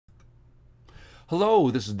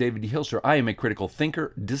Hello, this is David D. Hilster. I am a critical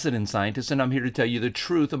thinker, dissident scientist, and I'm here to tell you the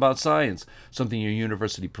truth about science. Something your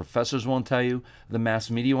university professors won't tell you, the mass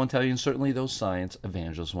media won't tell you, and certainly those science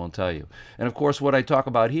evangelists won't tell you. And of course, what I talk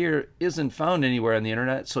about here isn't found anywhere on the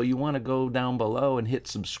internet, so you want to go down below and hit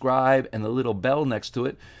subscribe and the little bell next to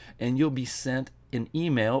it, and you'll be sent an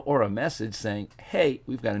email or a message saying, hey,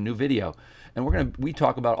 we've got a new video. And we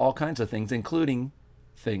talk about all kinds of things, including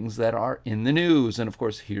things that are in the news. And of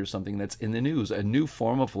course, here's something that's in the news. A new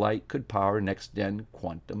form of light could power next-gen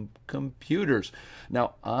quantum computers.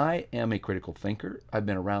 Now, I am a critical thinker. I've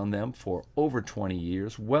been around them for over 20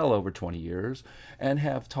 years, well over 20 years, and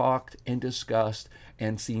have talked and discussed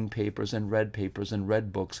and seen papers and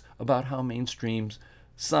read books about how mainstream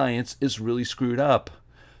science is really screwed up.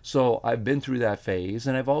 So I've been through that phase,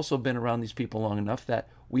 and I've also been around these people long enough that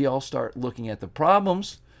we all start looking at the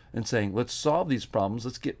problems and saying, let's solve these problems.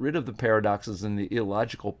 Let's get rid of the paradoxes and the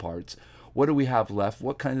illogical parts. What do we have left?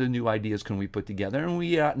 What kinds of new ideas can we put together? And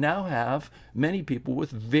we now have many people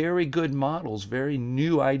with very good models, very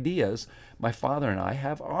new ideas. My father and I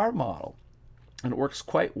have our model, and it works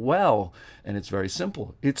quite well, and it's very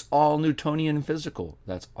simple. It's all Newtonian physical.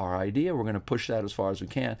 That's our idea. We're going to push that as far as we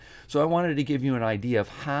can. So I wanted to give you an idea of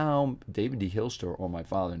how David D. Hilster, or my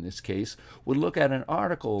father in this case, would look at an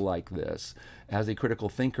article like this as a critical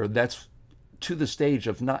thinker that's to the stage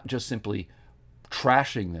of not just simply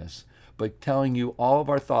trashing this, but telling you all of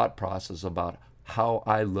our thought process about how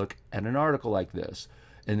I look at an article like this.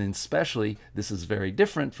 And then especially, this is very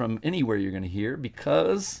different from anywhere you're going to hear,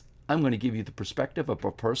 because I'm going to give you the perspective of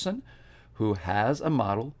a person who has a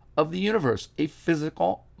model of the universe, a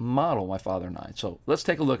physical model, my father and I. So let's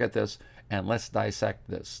take a look at this and let's dissect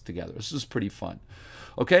this together. This is pretty fun.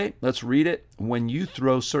 Okay, let's read it. When you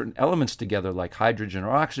throw certain elements together like hydrogen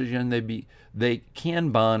or oxygen, they can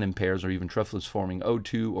bond in pairs or even triplets, forming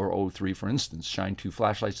O2 or O3, for instance. Shine two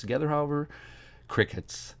flashlights together, however,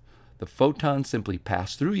 crickets. The photons simply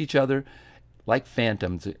pass through each other like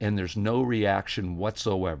phantoms, and there's no reaction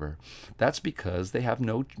whatsoever. That's because they have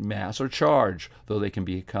no mass or charge, though they can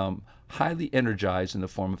become highly energized in the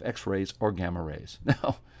form of X-rays or gamma rays.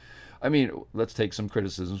 Now, I mean, let's take some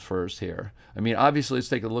criticisms first here. I mean, obviously, let's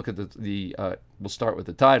take a look at we'll start with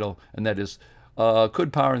the title, and that is,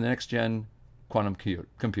 could power the next-gen quantum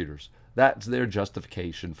computers. That's their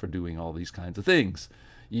justification for doing all these kinds of things,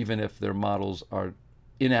 even if their models are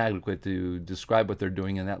inadequate to describe what they're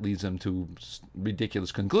doing, and that leads them to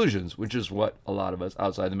ridiculous conclusions, which is what a lot of us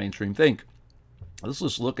outside the mainstream think. Let's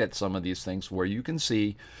just look at some of these things where you can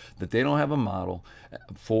see that they don't have a model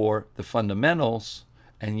for the fundamentals,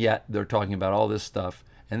 and yet they're talking about all this stuff,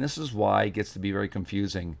 and this is why it gets to be very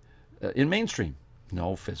confusing in mainstream.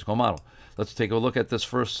 No physical model. Let's take a look at this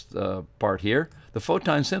first part here. The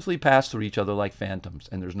photons simply pass through each other like phantoms,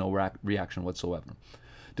 and there's no reaction whatsoever.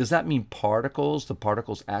 Does that mean particles? The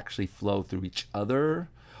particles actually flow through each other?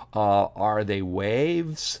 Are they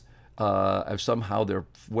waves? Somehow they're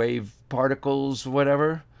wave particles,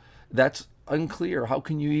 whatever? That's unclear. How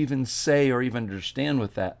can you even say or even understand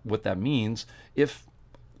what that means if,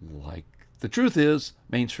 like the truth is,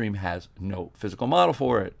 mainstream has no physical model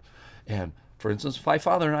for it? And for instance, my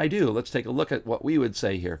father and I do. Let's take a look at what we would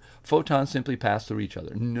say here. Photons simply pass through each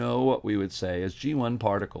other. No, what we would say is G1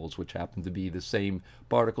 particles, which happen to be the same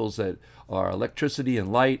particles that are electricity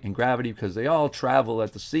and light and gravity, because they all travel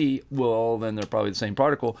at the sea. Well, then they're probably the same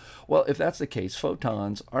particle. Well, if that's the case,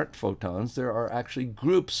 photons aren't photons. There are actually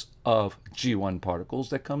groups of G1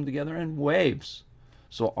 particles that come together in waves.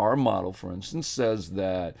 So our model, for instance, says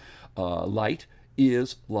that light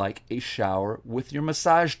is like a shower with your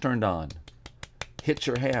massage turned on. Hits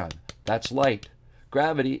your hand. That's light.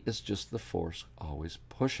 Gravity is just the force always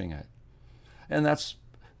pushing it. And that's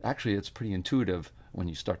actually, it's pretty intuitive when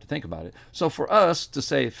you start to think about it. So for us to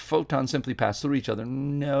say photons simply pass through each other,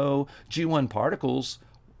 no, G1 particles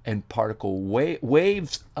and particle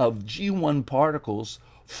waves of G1 particles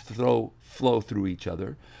flow through each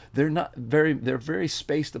other. They're very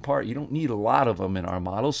spaced apart. You don't need a lot of them in our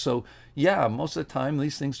models. So yeah, most of the time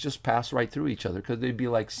these things just pass right through each other, because they'd be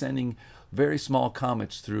like sending very small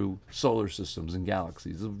comets through solar systems and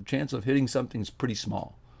galaxies. The chance of hitting something is pretty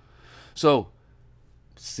small. So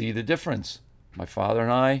see the difference. My father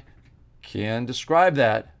and I can describe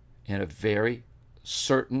that in a very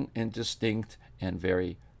certain and distinct and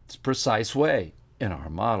very precise way in our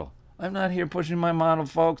model. I'm not here pushing my model,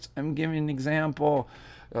 folks. I'm giving an example.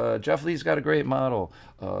 Jeff Lee's got a great model.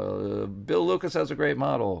 Bill Lucas has a great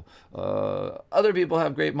model. Other people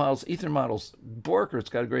have great models, ether models. Borkert's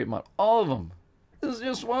got a great model. All of them. This is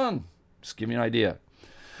just one. Just give me an idea.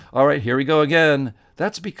 All right, here we go again.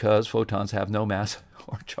 That's because photons have no mass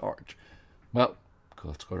or charge. Well,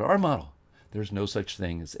 let's go to our model. There's no such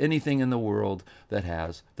thing as anything in the world that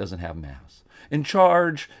doesn't have mass. And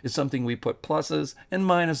charge is something we put pluses and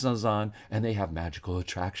minuses on, and they have magical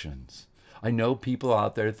attractions. I know people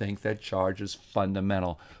out there think that charge is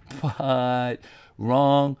fundamental, but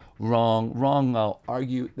wrong, wrong, wrong. I'll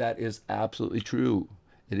argue that is absolutely true.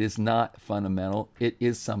 It is not fundamental. It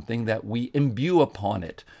is something that we imbue upon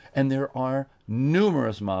it. And there are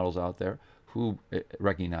numerous models out there who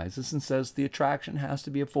recognize this and says the attraction has to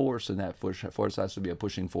be a force, and that force has to be a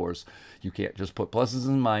pushing force. You can't just put pluses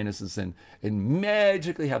and minuses in and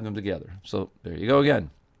magically have them together. So there you go again.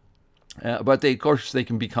 But they, of course, they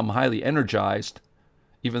can become highly energized,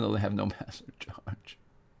 even though they have no mass or charge.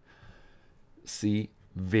 See,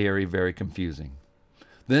 very, very confusing.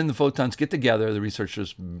 Then the photons get together. The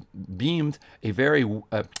researchers beamed a very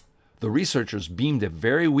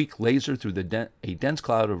weak laser through a dense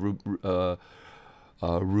cloud of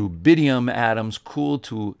rubidium atoms, cooled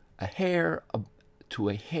to a hair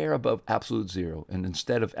above absolute zero. And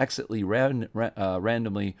instead of exiting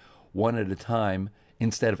randomly one at a time,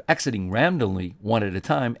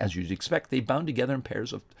 as you'd expect, they bound together in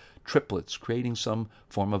pairs of triplets, creating some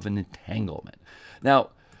form of an entanglement.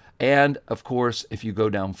 Now, and of course, if you go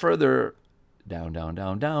down further,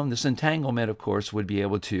 down, this entanglement, of course, would be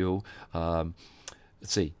able to,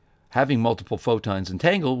 having multiple photons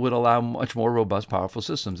entangled would allow much more robust, powerful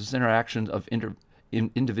systems. This interaction of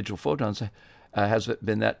individual photons has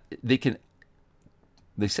been that they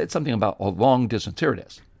said something about a long distance. Here it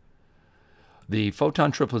is. The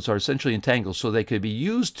photon triplets are essentially entangled, so they could be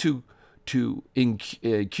used in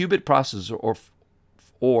qubit processors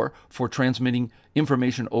or for transmitting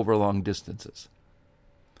information over long distances.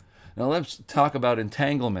 Now let's talk about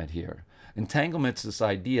entanglement here. Entanglement is this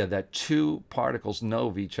idea that two particles know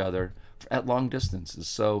of each other at long distances.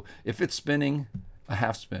 So if it's spinning a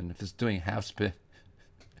half spin, if it's doing a half spin,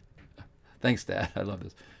 thanks, Dad, I love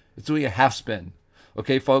this. It's doing a half spin.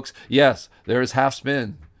 Okay, folks, yes, there is half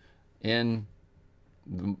spin in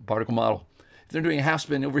the particle model. If they're doing a half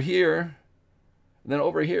spin over here, then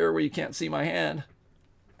over here where you can't see my hand,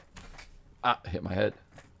 hit my head.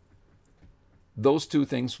 Those two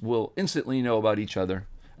things will instantly know about each other,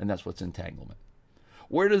 and that's what's entanglement.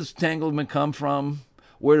 Where does entanglement come from?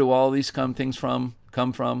 Where do all these things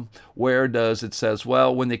come from? Where does it says,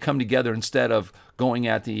 well, when they come together, instead of going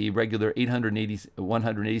at the regular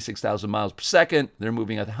 186,000 miles per second, they're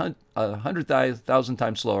moving at 100,000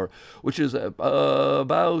 times slower, which is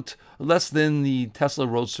about less than the Tesla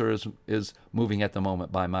Roadster is moving at the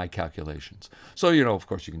moment by my calculations. So, of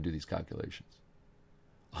course, you can do these calculations.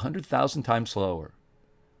 100,000 times slower.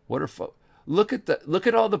 Look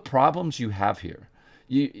at all the problems you have here.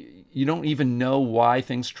 You don't even know why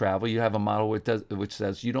things travel. You have a model which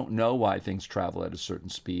says you don't know why things travel at a certain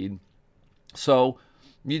speed. So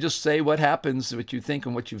you just say what happens, what you think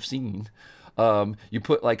and what you've seen. You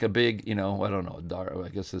put like a big, I don't know, I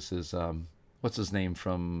guess this is, what's his name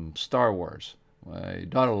from Star Wars? My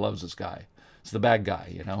daughter loves this guy. It's the bad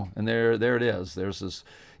guy, and there it is. There's this,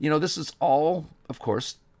 this is all, of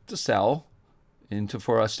course, to sell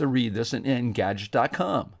for us to read this in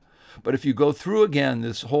Engadget.com. But if you go through again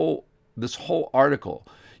this whole article,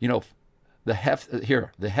 the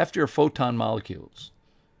heftier photon molecules.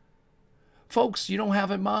 Folks, you don't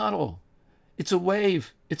have a model. It's a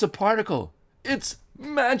wave. It's a particle. It's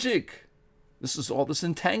magic. This is all this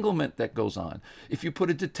entanglement that goes on. If you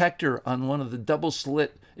put a detector on one of the double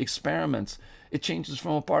slit experiments, it changes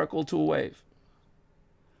from a particle to a wave.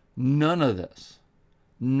 None of this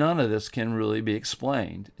can really be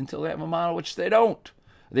explained until they have a model, which they don't.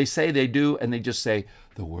 They say they do, and they just say,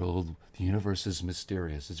 the universe is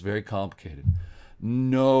mysterious. It's very complicated.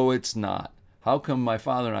 No, it's not. How come my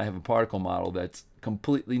father and I have a particle model that's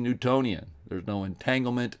completely Newtonian? There's no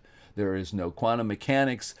entanglement. There is no quantum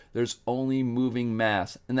mechanics. There's only moving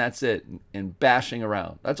mass, and that's it, and bashing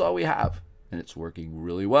around. That's all we have, and it's working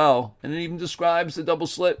really well. And it even describes the double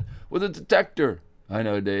slit with a detector. I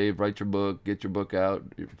know, Dave, write your book, get your book out,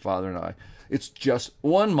 your father and I. It's just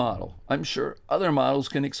one model. I'm sure other models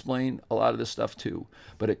can explain a lot of this stuff too.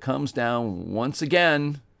 But it comes down once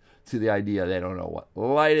again to the idea they don't know what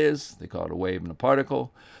light is. They call it a wave and a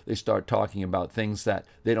particle. They start talking about things that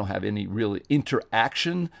they don't have any real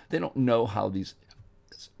interaction. They don't know how these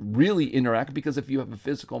really interact, because if you have a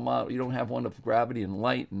physical model, you don't have one of gravity and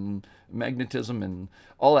light and magnetism and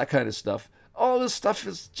all that kind of stuff. All this stuff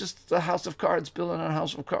is just a house of cards built on a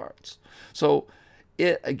house of cards. So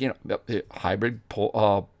hybrid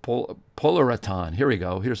polariton. Here we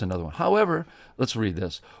go. Here's another one. However, let's read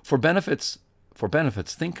this. For benefits,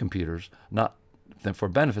 think computers, not for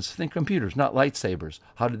benefits, think computers, not lightsabers.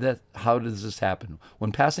 How does this happen?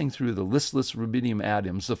 When passing through the listless rubidium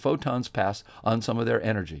atoms, the photons pass on some of their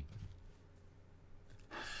energy.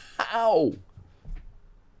 How?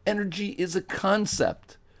 Energy is a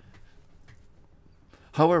concept.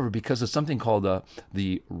 However, because of something called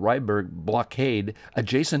the Rydberg blockade,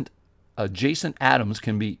 adjacent atoms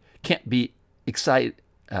can't be excited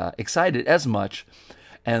as much,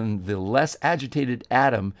 and the less agitated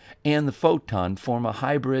atom and the photon form a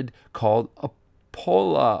hybrid called a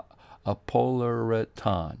polariton.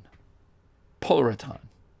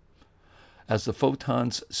 As the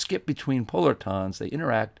photons skip between polaritons, they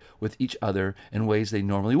interact with each other in ways they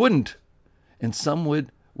normally wouldn't, and some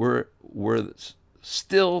were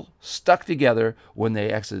still stuck together when they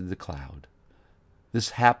exited the cloud.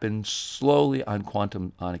 This happened slowly on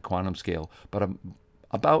a quantum scale, but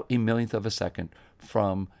about a millionth of a second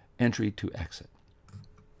from entry to exit.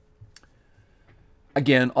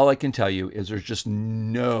 Again, all I can tell you is there's just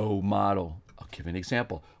no model. I'll give an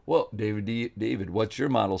example. Well, David, what's your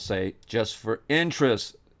model say? Just for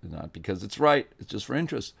interest. Not because it's right, it's just for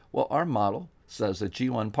interest. Well, our model says that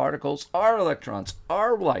G1 particles are electrons,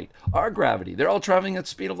 are light, are gravity. They're all traveling at the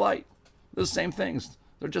speed of light. They're the same things.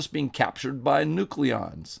 They're just being captured by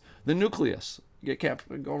nucleons. The nucleus get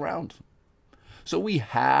captured, go around. So we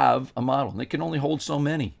have a model. They can only hold so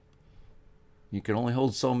many. You can only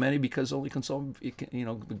hold so many because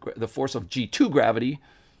the force of G2 gravity,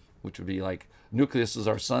 which would be like nucleuses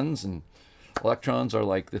are suns and electrons are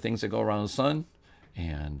like the things that go around the sun.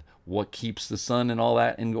 And what keeps the sun and all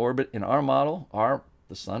that in orbit in our model are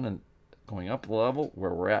the sun and going up the level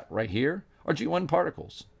where we're at right here are G1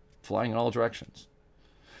 particles flying in all directions.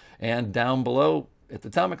 And down below at the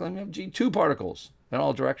atomic level, we have G2 particles in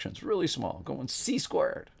all directions, really small, going c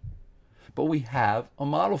squared. But we have a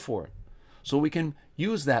model for it. So we can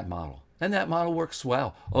use that model. And that model works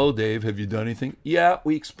well. Oh, Dave, have you done anything? Yeah,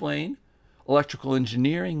 we explain electrical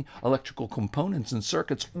engineering, electrical components and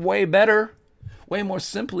circuits way better, way more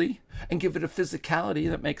simply, and give it a physicality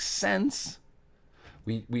that makes sense.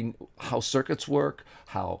 We how circuits work,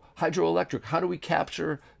 how hydroelectric, how do we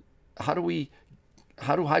capture, how do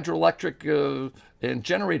hydroelectric and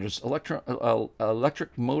generators,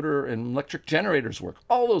 electric motor and electric generators work,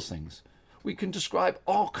 all those things. We can describe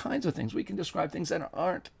all kinds of things. We can describe things that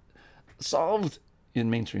aren't solved in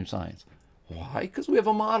mainstream science. Why? Because we have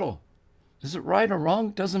a model. Is it right or wrong?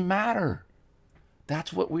 Doesn't matter.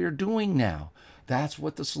 That's what we are doing now. That's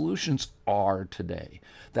what the solutions are today.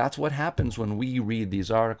 That's what happens when we read these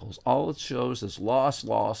articles. All it shows is loss,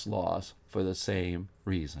 loss, loss for the same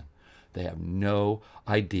reason. They have no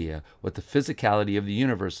idea what the physicality of the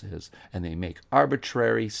universe is, and they make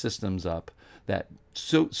arbitrary systems up that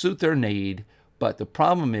suit their need. But the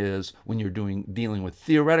problem is when you're dealing with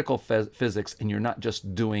theoretical physics and you're not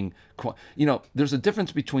just doing, there's a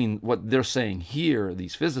difference between what they're saying here,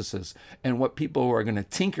 these physicists, and what people who are going to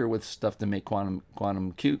tinker with stuff to make quantum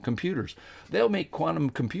computers. They'll make quantum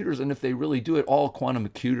computers, and if they really do it, all quantum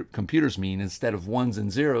computers mean, instead of ones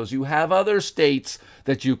and zeros, you have other states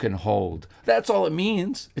that you can hold. That's all it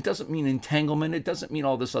means. It doesn't mean entanglement. It doesn't mean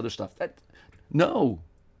all this other stuff. No.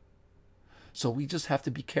 So we just have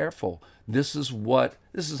to be careful. This is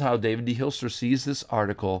how David D. Hilster sees this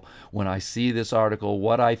article. When I see this article,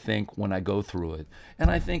 what I think when I go through it.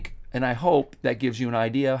 And I think, and I hope that gives you an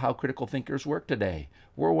idea of how critical thinkers work today.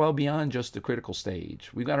 We're well beyond just the critical stage.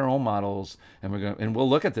 We've got our own models, and we'll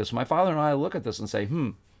look at this. My father and I look at this and say,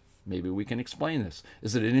 maybe we can explain this.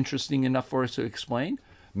 Is it interesting enough for us to explain?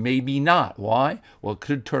 Maybe not. Why? Well, it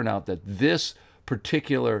could turn out that this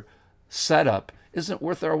particular setup isn't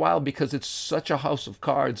worth our while because it's such a house of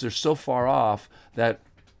cards. They're so far off that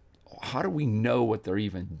how do we know what they're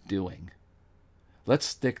even doing? Let's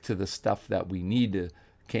stick to the stuff that we need to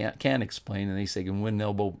can explain, and they say can win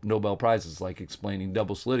Nobel Prizes, like explaining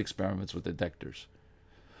double slit experiments with detectors.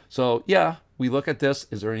 So yeah, we look at this.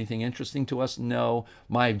 Is there anything interesting to us? No.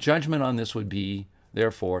 My judgment on this would be,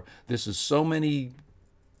 therefore, this is so many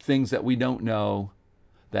things that we don't know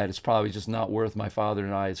that it's probably just not worth my father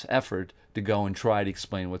and I's effort to go and try to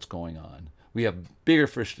explain what's going on. We have bigger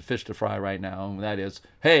fish to fry right now, and that is,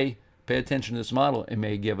 hey, pay attention to this model. It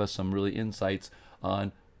may give us some really insights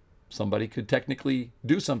on somebody could technically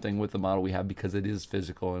do something with the model we have because it is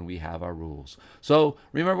physical and we have our rules. So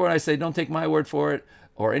remember what I say, don't take my word for it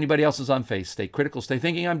or anybody else's on faith. Stay critical, stay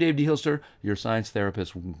thinking. I'm Dave D. Hilster, your science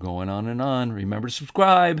therapist, going on and on. Remember to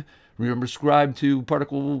subscribe. Remember to subscribe to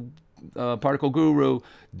Particle Guru,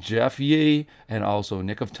 Jeff Yee, and also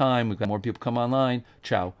Nick of Time. We've got more people come online.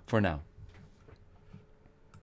 Ciao for now.